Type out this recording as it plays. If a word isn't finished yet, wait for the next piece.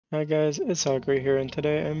Hi guys, it's Augury here, and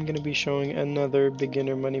today I'm going to be showing another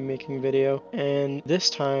beginner money making video, and this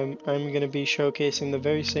time I'm going to be showcasing the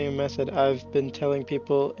very same method I've been telling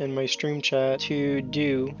people in my stream chat to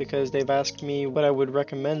do because they've asked me what I would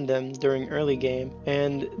recommend them during early game,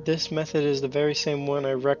 and this method is the very same one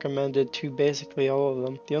I recommended to basically all of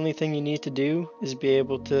them. The only thing you need to do is be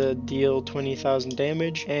able to deal 20,000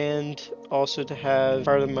 damage and also to have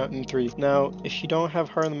Heart of the Mountain 3. Now, if you don't have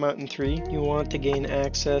Heart of the Mountain 3, you want to gain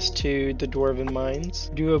access to the Dwarven Mines.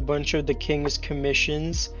 Do a bunch of the King's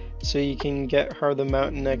Commissions so you can get Heart of the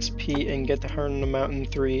Mountain XP and get the Heart of the Mountain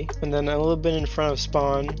 3. And then a little bit in front of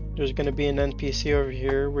spawn, there's going to be an NPC over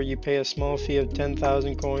here where you pay a small fee of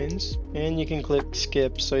 10,000 coins. And you can click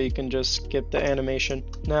skip so you can just skip the animation.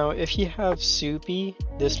 Now, if you have Soupy,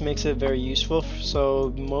 this makes it very useful,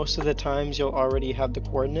 so most of the times you'll already have the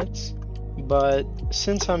coordinates. But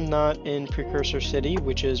since I'm not in Precursor City,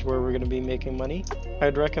 which is where we're going to be making money,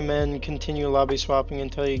 I'd recommend continue lobby swapping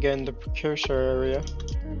until you get in the Precursor area.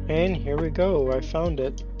 And here we go, I found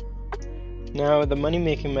it. Now the money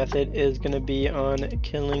making method is going to be on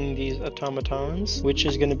killing these automatons, which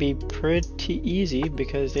is going to be pretty easy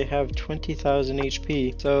because they have 20,000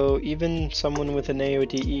 HP. So even someone with an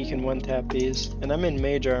AOTE can one tap these. And I'm in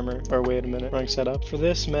mage armor. Or wait a minute, wrong setup. For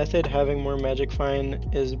this method, having more magic fine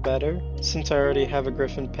is better. Since I already have a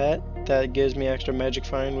griffin pet, that gives me extra magic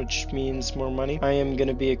fine, which means more money. I am going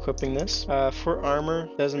to be equipping this. For armor,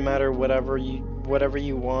 doesn't matter whatever you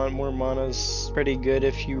want. More mana's pretty good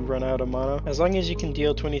if you run out of mana. As long as you can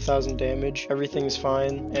deal 20,000 damage, everything's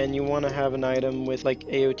fine, and you want to have an item with like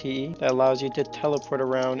AOTE that allows you to teleport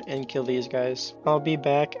around and kill these guys. I'll be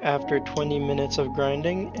back after 20 minutes of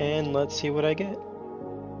grinding, and let's see what I get.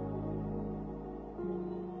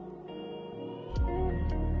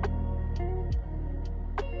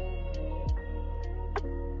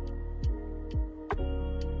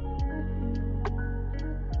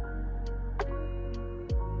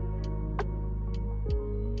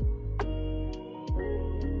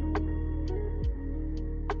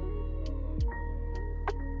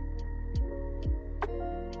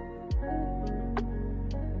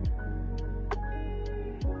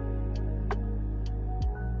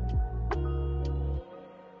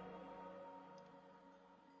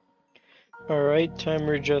 Alright,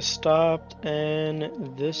 timer just stopped,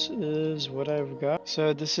 and this is what I've got.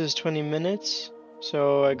 So this is 20 minutes,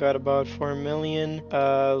 so I got about 4 million.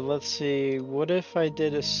 Let's see, what if I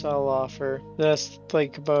did a sell offer? That's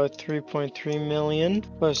like about 3.3 million,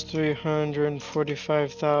 plus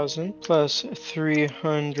 345,000, plus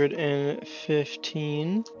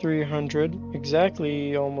 315, 300,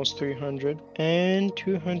 exactly almost 300, and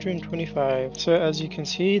 225. So as you can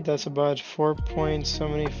see, that's about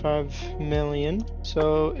 4.75 million.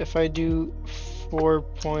 So if I do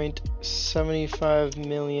 4.75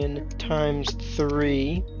 million times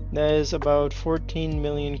 3, that is about 14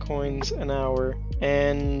 million coins an hour,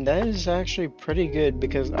 and that is actually pretty good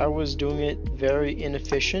because I was doing it very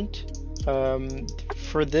inefficient.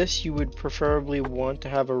 For this, you would preferably want to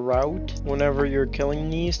have a route whenever you're killing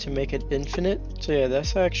these to make it infinite. So yeah,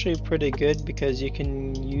 that's actually pretty good because you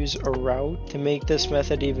can use a route to make this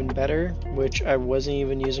method even better, which I wasn't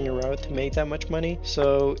even using a route to make that much money.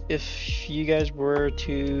 So if you guys were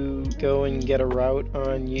to go and get a route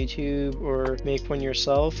on YouTube or make one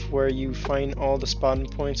yourself where you find all the spawn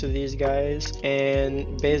points of these guys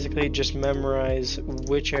and basically just memorize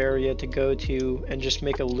which area to go to and just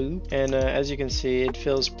make a loop, and as you can see, it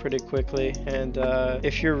fills pretty quickly, and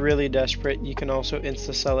if you're really desperate, you can also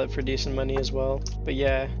insta sell it for decent money as well. But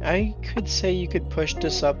yeah, I could say you could push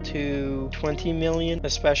this up to 20 million,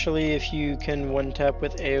 especially if you can one tap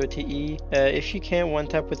with AOTE. If you can't one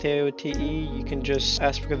tap with AOTE, you can just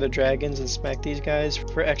ask for the dragons and smack these guys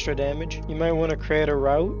for extra damage. You might want to create a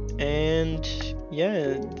route, and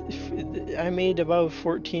yeah, I made about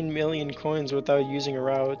 14 million coins without using a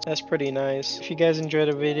route. That's pretty nice. If you guys enjoyed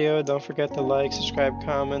the video, don't forget to like, subscribe,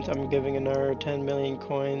 comment. I'm giving another 10 million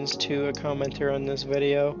coins to a commenter on this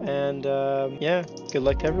video. And yeah, good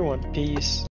luck to everyone. Peace.